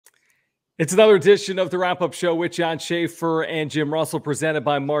It's another edition of the Wrap-Up Show with John Schaefer and Jim Russell, presented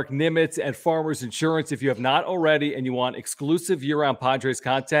by Mark Nimitz at Farmers Insurance. If you have not already and you want exclusive year-round Padres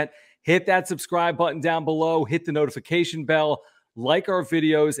content, hit that subscribe button down below, hit the notification bell, like our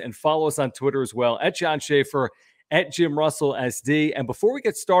videos, and follow us on Twitter as well, at John Schaefer, at Jim Russell SD. And before we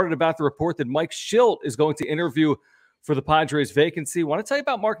get started about the report that Mike Shildt is going to interview for the Padres vacancy, I want to tell you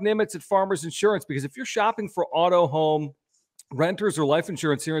about Mark Nimitz at Farmers Insurance, because if you're shopping for auto, home, renters, or life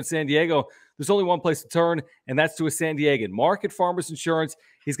insurance here in San Diego, there's only one place to turn, and that's to a San Diegan. Mark at Farmers Insurance,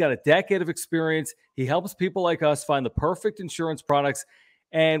 he's got a decade of experience. He helps people like us find the perfect insurance products.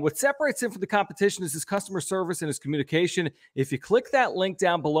 And what separates him from the competition is his customer service and his communication. If you click that link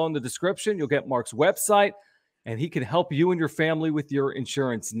down below in the description, you'll get Mark's website, and he can help you and your family with your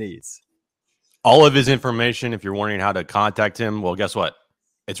insurance needs. All of his information, if you're wondering how to contact him, well, guess what?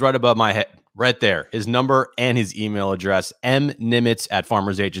 It's right above my head. Right there, his number and his email address,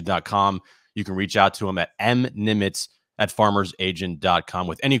 mnimitz@farmersagent.com. You can reach out to him at mnimitz@farmersagent.com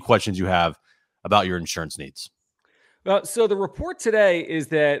with any questions you have about your insurance needs. So the report today is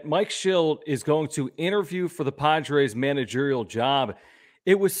that Mike Shildt is going to interview for the Padres managerial job.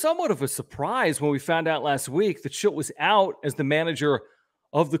 It was somewhat of a surprise when we found out last week that Shildt was out as the manager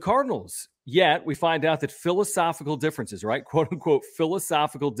of the Cardinals. Yet we find out that philosophical differences, right? Quote unquote,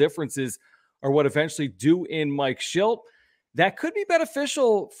 philosophical differences are what eventually do in Mike Shildt. That could be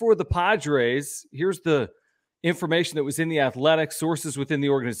beneficial for the Padres. Here's the information that was in The Athletic. Sources within the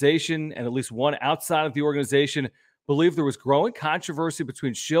organization and at least one outside of the organization believe there was growing controversy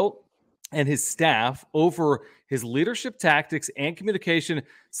between Shildt and his staff over his leadership tactics and communication,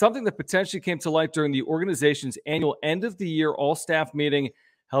 something that potentially came to light during the organization's annual end-of-the-year all-staff meeting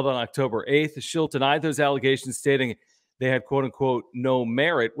held on October 8th. Shildt denied those allegations, stating they had, quote unquote, no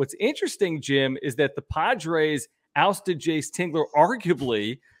merit. What's interesting, Jim, is that the Padres ousted Jace Tingler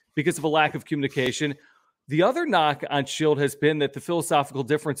arguably because of a lack of communication. The other knock on Shildt has been that the philosophical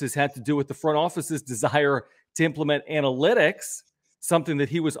differences had to do with the front office's desire to implement analytics, something that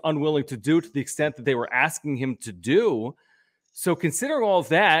he was unwilling to do to the extent that they were asking him to do. So considering all of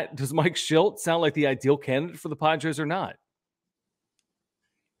that, does Mike Shildt sound like the ideal candidate for the Padres or not?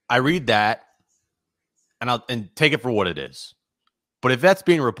 I read that, and I'll take it for what it is. But if that's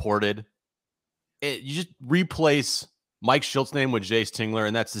being reported, you just replace Mike Shildt's name with Jace Tingler,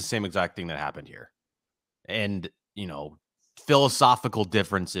 and that's the same exact thing that happened here. And, you know, philosophical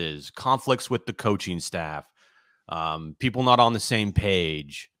differences, conflicts with the coaching staff, people not on the same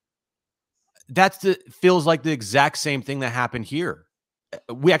page. Feels like the exact same thing that happened here.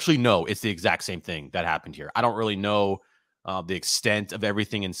 We actually know it's the exact same thing that happened here. I don't really know the extent of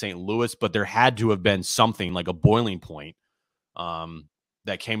everything in St. Louis, but there had to have been something like a boiling point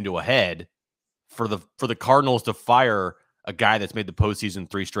that came to a head for the Cardinals to fire a guy that's made the postseason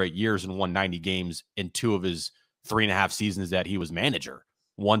 3 straight years and won 90 games in 2 of his 3.5 seasons that he was manager.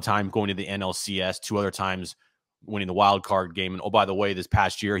 One time going to the NLCS, 2 other times winning the wild card game. And oh, by the way, this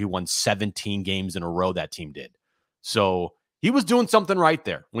past year, he won 17 games in a row, that team did. So he was doing something right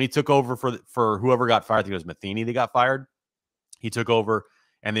there when he took over for whoever got fired. I think it was Matheny that got fired. He took over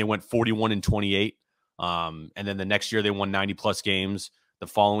and they went 41-28. And then the next year they won 90+ games. The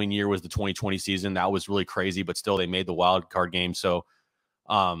following year was the 2020 season. That was really crazy, but still they made the wild card game. So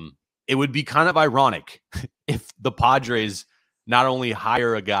it would be kind of ironic if the Padres not only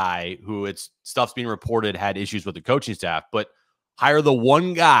hire a guy who stuff's being reported had issues with the coaching staff, but hire the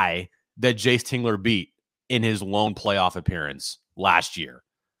one guy that Jace Tingler beat in his lone playoff appearance last year.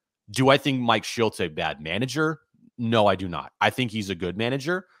 Do I think Mike Shildt's a bad manager? No, I do not. I think he's a good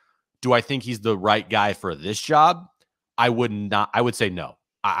manager. Do I think he's the right guy for this job? I would not. I would say no.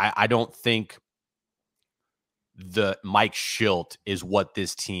 I don't think the Mike Shildt is what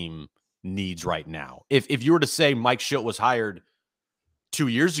this team needs right now. If you were to say Mike Shildt was hired 2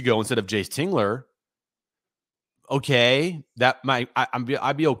 years ago instead of Jace Tingler, okay, that might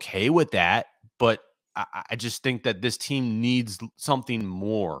I'd be okay with that. But I just think that this team needs something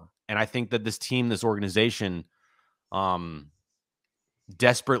more, and I think that this organization,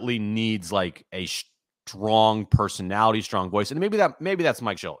 desperately needs like a strong personality, strong voice. And maybe that's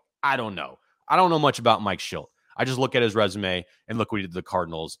Mike Shildt. I don't know. I don't know much about Mike Shildt. I just look at his resume and look what he did to the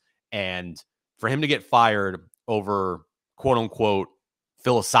Cardinals. And for him to get fired over quote unquote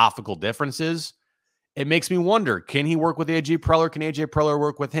philosophical differences, it makes me wonder, can he work with AJ Preller? Can AJ Preller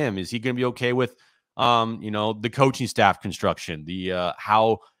work with him? Is he going to be okay with, the coaching staff construction, the,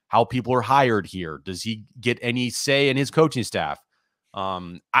 how people are hired here? Does he get any say in his coaching staff?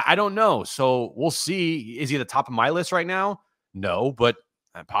 I don't know. So we'll see. Is he at the top of my list right now? No, but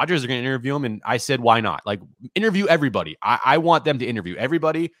Padres are going to interview him. And I said, why not? Like, interview everybody. I want them to interview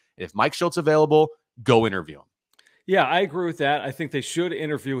everybody. If Mike Shildt's available, go interview him. Yeah, I agree with that. I think they should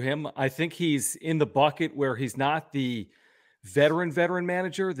interview him. I think he's in the bucket where he's not the veteran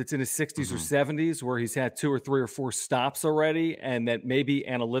manager that's in his 60s or 70s, where he's had 2 or 3 or 4 stops already, and that maybe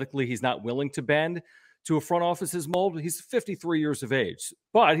analytically he's not willing to bend to a front office's mold. He's 53 years of age,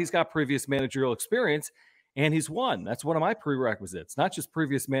 but he's got previous managerial experience, and he's won. That's one of my prerequisites, not just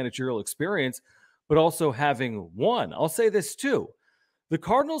previous managerial experience, but also having won. I'll say this too. The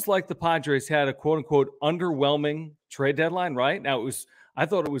Cardinals, like the Padres, had a quote-unquote underwhelming trade deadline, right? Now, I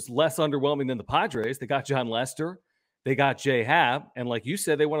thought it was less underwhelming than the Padres. They got John Lester. They got Jay Happ. And like you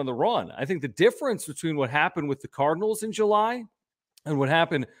said, they went on the run. I think the difference between what happened with the Cardinals in July and what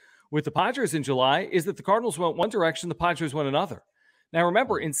happened with the Padres in July is that the Cardinals went one direction, the Padres went another. Now,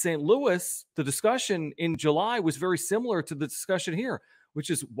 remember, in St. Louis, the discussion in July was very similar to the discussion here, which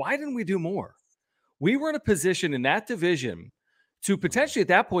is, why didn't we do more? We were in a position in that division to potentially at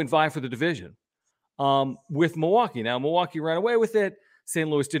that point vie for the division with Milwaukee. Now, Milwaukee ran away with it. St.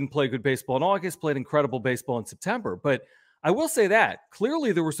 Louis didn't play good baseball in August, played incredible baseball in September. But I will say that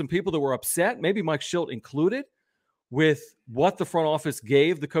clearly there were some people that were upset, maybe Mike Shildt included, with what the front office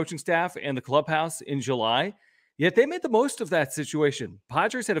gave the coaching staff and the clubhouse in July. Yet they made the most of that situation.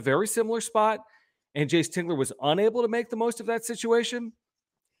 Padres had a very similar spot, and Jace Tingler was unable to make the most of that situation.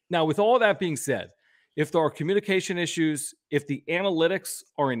 Now, with all that being said, if there are communication issues, if the analytics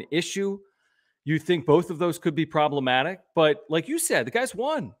are an issue, you think both of those could be problematic. But like you said, the guy's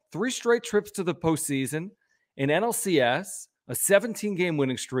won 3 straight trips to the postseason, an NLCS, a 17-game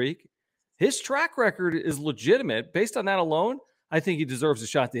winning streak. His track record is legitimate. Based on that alone, I think he deserves a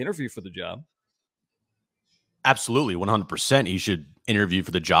shot to interview for the job. Absolutely, 100%. He should interview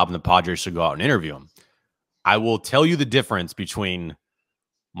for the job, and the Padres should go out and interview him. I will tell you the difference between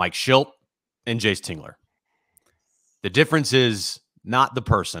Mike Shildt and Jace Tingler. The difference is not the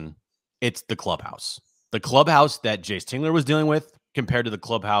person, it's the clubhouse. The clubhouse that Jace Tingler was dealing with compared to the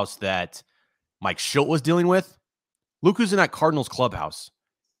clubhouse that Mike Shildt was dealing with. Look who's in that Cardinals clubhouse.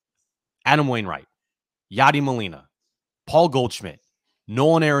 Adam Wainwright, Yadi Molina, Paul Goldschmidt,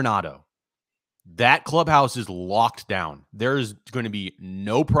 Nolan Arenado. That clubhouse is locked down. There's going to be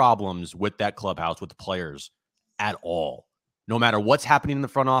no problems with that clubhouse with the players at all. No matter what's happening in the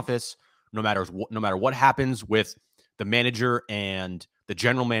front office, no matter what happens with the manager and the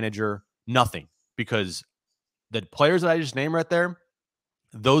general manager, nothing. Because the players that I just named right there,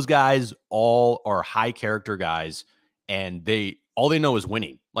 those guys all are high character guys, and all they know is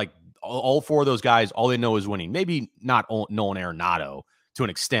winning. Like all 4 of those guys, all they know is winning. Maybe not Nolan Arenado to an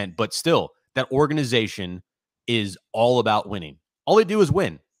extent, but still, that organization is all about winning. All they do is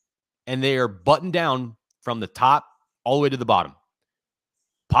win, and they are buttoned down from the top all the way to the bottom.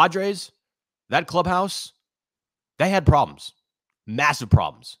 Padres, that clubhouse, they had problems, massive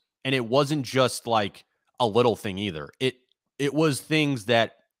problems. And it wasn't just like a little thing either. It was things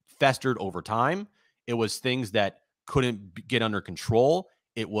that festered over time. It was things that couldn't get under control.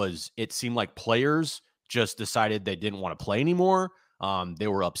 It seemed like players just decided they didn't want to play anymore. They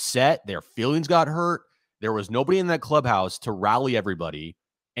were upset. Their feelings got hurt. There was nobody in that clubhouse to rally everybody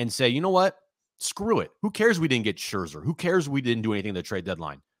and say, you know what? Screw it. Who cares we didn't get Scherzer? Who cares we didn't do anything at the trade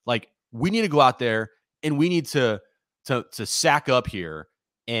deadline? Like, we need to go out there and we need to sack up here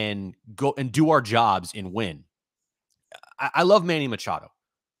and go and do our jobs and win. I love Manny Machado.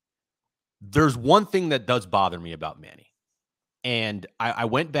 There's one thing that does bother me about Manny. And I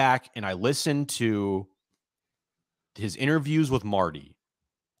went back and I listened to his interviews with Marty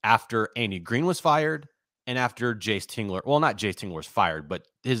after Andy Green was fired and after Jace Tingler, well, not Jace Tingler was fired, but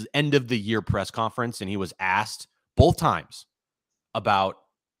his end of the year press conference. And he was asked both times about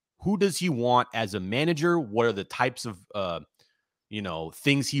who does he want as a manager? What are the types of,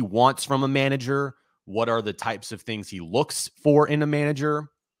 things he wants from a manager? What are the types of things he looks for in a manager?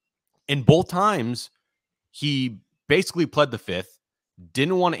 And both times he basically pled the fifth,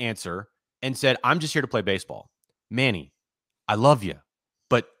 didn't want to answer, and said, I'm just here to play baseball. Manny, I love you,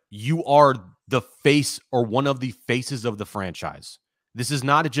 but you are the face or one of the faces of the franchise. This is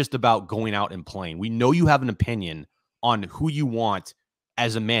not just about going out and playing. We know you have an opinion on who you want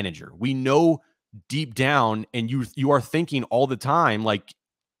as a manager. We know deep down, and you are thinking all the time like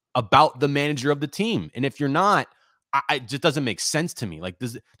about the manager of the team. And if you're not, it just doesn't make sense to me. Like,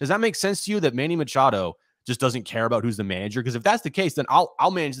 does that make sense to you that Manny Machado just doesn't care about who's the manager? Because if that's the case, then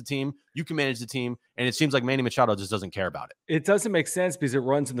I'll manage the team. You can manage the team. And it seems like Manny Machado just doesn't care about it. It doesn't make sense because it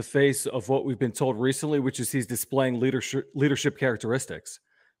runs in the face of what we've been told recently, which is he's displaying leadership characteristics.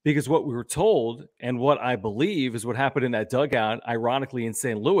 because what we were told and what I believe is what happened in that dugout, ironically in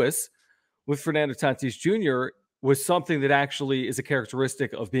St. Louis with Fernando Tatis Jr., was something that actually is a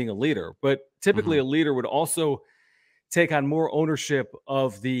characteristic of being a leader. But typically a leader would also take on more ownership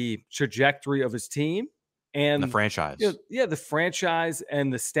of the trajectory of his team and the franchise. The franchise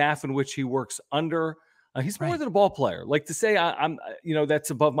and the staff in which he works under. He's more than a ball player. Like to say I'm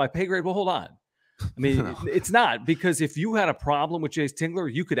that's above my pay grade. Well, hold on. I mean, it's not, because if you had a problem with Jayce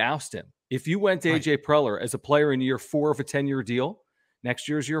Tingler, you could oust him. If you went to AJ Preller as a player in year 4 of a 10-year deal, next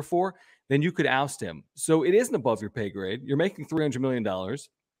year's year 4, then you could oust him. So it isn't above your pay grade. You're making $300 million.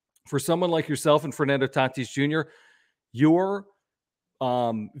 For someone like yourself and Fernando Tatis Jr., your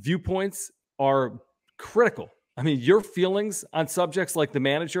viewpoints are critical. I mean, your feelings on subjects like the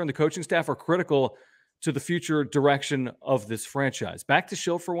manager and the coaching staff are critical to the future direction of this franchise. Back to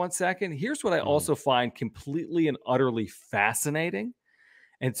Shildt for 1 second. Here's what I also find completely and utterly fascinating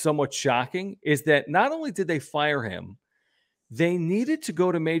and somewhat shocking is that not only did they fire him, they needed to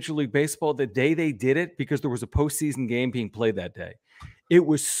go to Major League Baseball the day they did it because there was a postseason game being played that day. It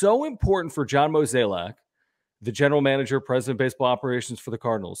was so important for John Mozeliak, the general manager, president of baseball operations for the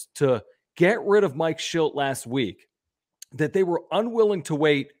Cardinals, to get rid of Mike Shildt last week that they were unwilling to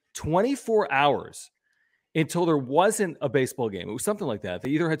wait 24 hours until there wasn't a baseball game. It was something like that.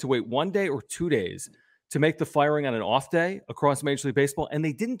 They either had to wait 1 day or 2 days to make the firing on an off day across Major League Baseball, and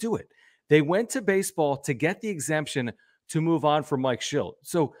they didn't do it. They went to baseball to get the exemption to move on from Mike Shildt.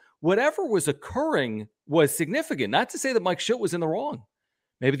 So whatever was occurring was significant. Not to say that Mike Shildt was in the wrong.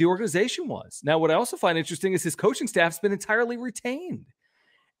 Maybe the organization was. Now, what I also find interesting is his coaching staff's been entirely retained.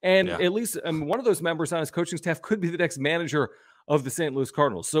 And at least one of those members on his coaching staff could be the next manager of the St. Louis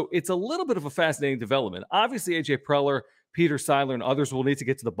Cardinals. So it's a little bit of a fascinating development. Obviously, AJ Preller, Peter Seiler, and others will need to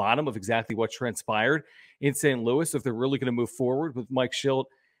get to the bottom of exactly what transpired in St. Louis if they're really going to move forward with Mike Shildt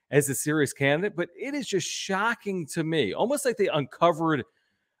as a serious candidate. But it is just shocking to me, almost like they uncovered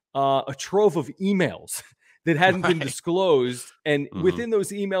a trove of emails that hadn't been disclosed. And within those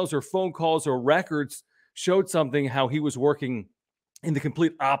emails or phone calls or records showed something, how he was working in the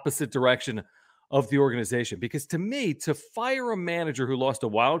complete opposite direction of the organization. Because to me, to fire a manager who lost a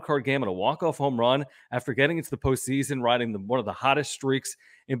wild card game and a walk-off home run after getting into the postseason, riding one of the hottest streaks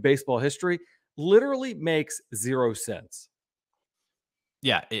in baseball history, literally makes 0 sense.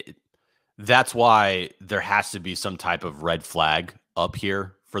 Yeah, that's why there has to be some type of red flag up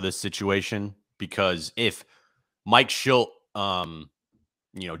here for this situation. Because if Mike Shildt,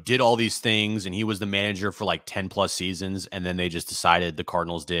 did all these things and he was the manager for like 10 plus seasons, and then they just decided, the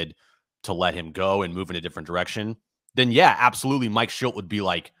Cardinals did, to let him go and move in a different direction, then yeah, absolutely, Mike Shildt would be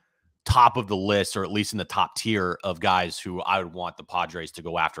like top of the list, or at least in the top tier of guys who I would want the Padres to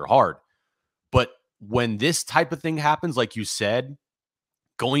go after hard. But when this type of thing happens, like you said,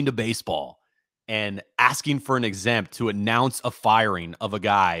 going to baseball and asking for an exempt to announce a firing of a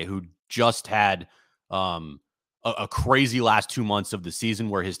guy who just had a crazy last 2 months of the season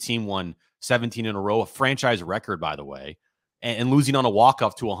where his team won 17 in a row, a franchise record, by the way, and losing on a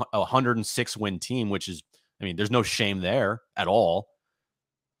walk-off to a 106-win team, which is, I mean, there's no shame there at all.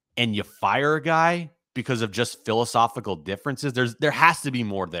 And you fire a guy because of just philosophical differences. There has to be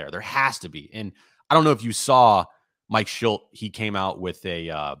more there. There has to be. And I don't know if you saw Mike Shildt. He came out with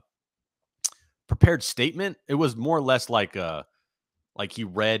a prepared statement. It was more or less like he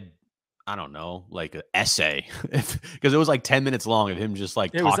read, I don't know, like an essay, because it was like 10 minutes long of him just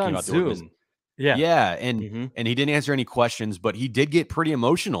like talking about Zoom. And he didn't answer any questions, but he did get pretty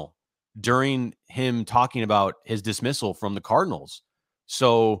emotional during him talking about his dismissal from the Cardinals.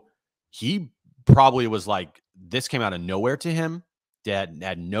 So he probably was like, this came out of nowhere to him. Dad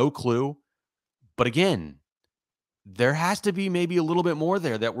had no clue. But again, there has to be maybe a little bit more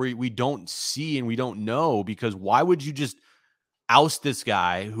there that we don't see and we don't know, because why would you just oust this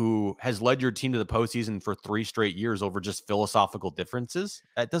guy who has led your team to the postseason for 3 straight years over just philosophical differences?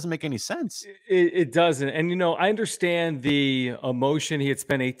 That doesn't make any sense. It doesn't. And, I understand the emotion. He had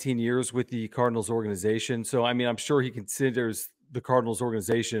spent 18 years with the Cardinals organization. So, I mean, I'm sure he considers the Cardinals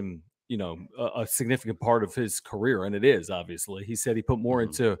organization, a significant part of his career. And it is, obviously. He said he put more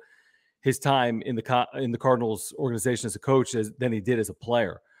into his time in the Cardinals organization as a coach than he did as a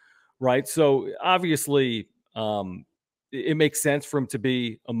player. Right. So obviously, it makes sense for him to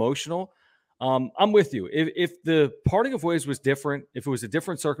be emotional. I'm with you. If the parting of ways was different, if it was a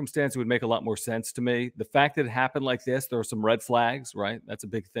different circumstance, it would make a lot more sense to me. The fact that it happened like this, there are some red flags, right? That's a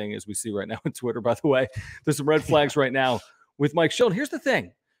big thing, as we see right now on Twitter, by the way. There's some red flags right now with Mike Shildt. Here's the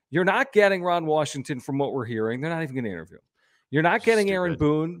thing. You're not getting Ron Washington from what we're hearing. They're not even going to interview him. You're not getting Aaron Stupid.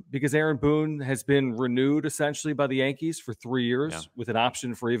 Boone because Aaron Boone has been renewed essentially by the Yankees for 3 years with an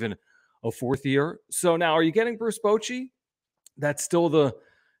option for even a 4th year. So now are you getting Bruce Bochy? That's still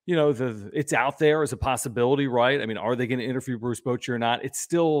it's out there as a possibility, right? I mean, are they going to interview Bruce Bochy or not? It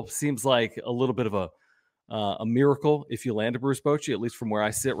still seems like a little bit of a miracle if you land a Bruce Bochy, at least from where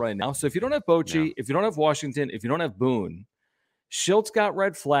I sit right now. So if you don't have Bochy, if you don't have Washington, if you don't have Boone, Shilt's got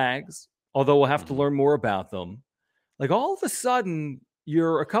red flags, although we'll have to learn more about them. Like all of a sudden,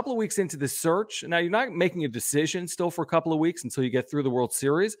 you're a couple of weeks into the search. Now, you're not making a decision still for a couple of weeks until you get through the World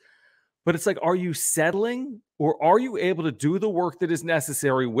Series. But it's like, are you settling or are you able to do the work that is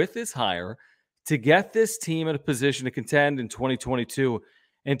necessary with this hire to get this team in a position to contend in 2022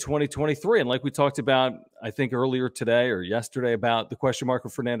 and 2023? And like we talked about, I think earlier today or yesterday about the question mark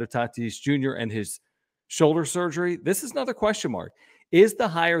of Fernando Tatis Jr. and his shoulder surgery, this is another question mark. Is the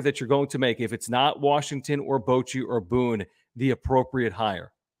hire that you're going to make, if it's not Washington or Bochy or Boone, the appropriate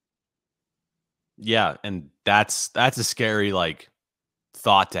hire? Yeah, and that's a scary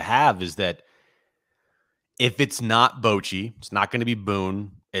thought to have, is that if it's not Bochy, it's not going to be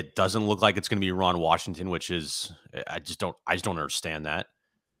Boone. It doesn't look like it's going to be Ron Washington, which is I just don't understand that.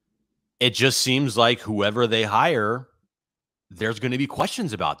 It just seems like whoever they hire, there's going to be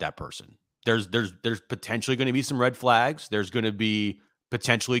questions about that person. There's potentially going to be some red flags. There's going to be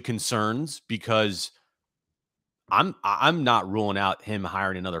potentially concerns because I'm not ruling out him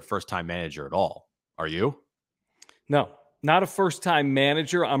hiring another first-time manager at all. Are you? No, not a first-time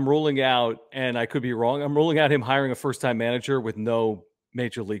manager. I'm ruling out, and I could be wrong, I'm ruling out him hiring a first-time manager with no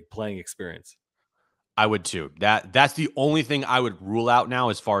major league playing experience. I would too. That's the only thing I would rule out now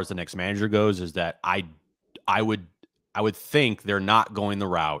as far as the next manager goes, is that I would think they're not going the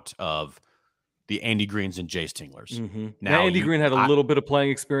route of the Andy Greens and Jace Tinglers. Now Andy Green had a little bit of playing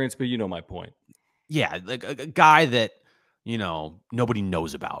experience, but you know my point. Yeah, like a guy that nobody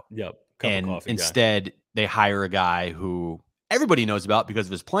knows about. Yep. And instead, they hire a guy who everybody knows about because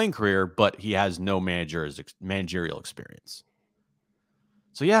of his playing career, but he has no managerial experience.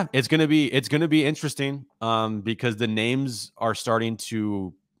 So yeah, it's gonna be interesting because the names are starting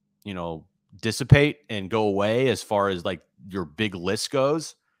to dissipate and go away as far as like your big list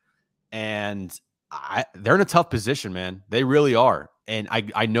goes, and they're in a tough position, man. They really are. And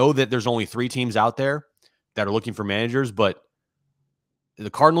I know that there's only 3 teams out there that are looking for managers, but the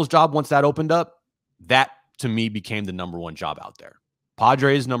Cardinals job, once that opened up, that to me became the #1 job out there.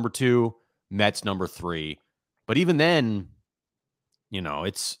 Padres number 2, Mets number 3. But even then,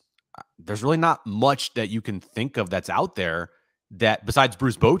 there's really not much that you can think of that's out there that besides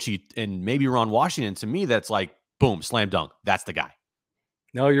Bruce Bochy and maybe Ron Washington, to me, that's like, boom, slam dunk. That's the guy.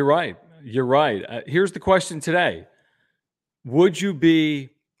 No, you're right. You're right. Here's the question today. Would you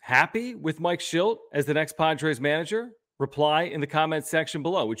be happy with Mike Shildt as the next Padres manager? Reply in the comments section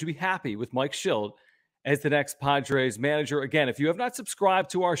below. Would you be happy with Mike Shildt as the next Padres manager? Again, if you have not subscribed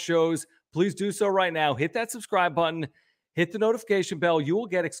to our shows, please do so right now. Hit that subscribe button. Hit the notification bell. You will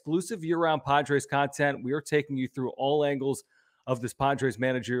get exclusive year-round Padres content. We are taking you through all angles of this Padres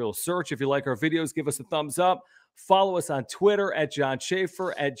managerial search. If you like our videos, give us a thumbs up. Follow us on Twitter at John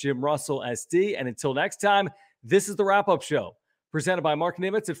Schaefer, at Jim Russell SD. And until next time, this is the wrap-up show presented by Mark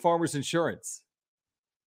Nimitz at Farmers Insurance.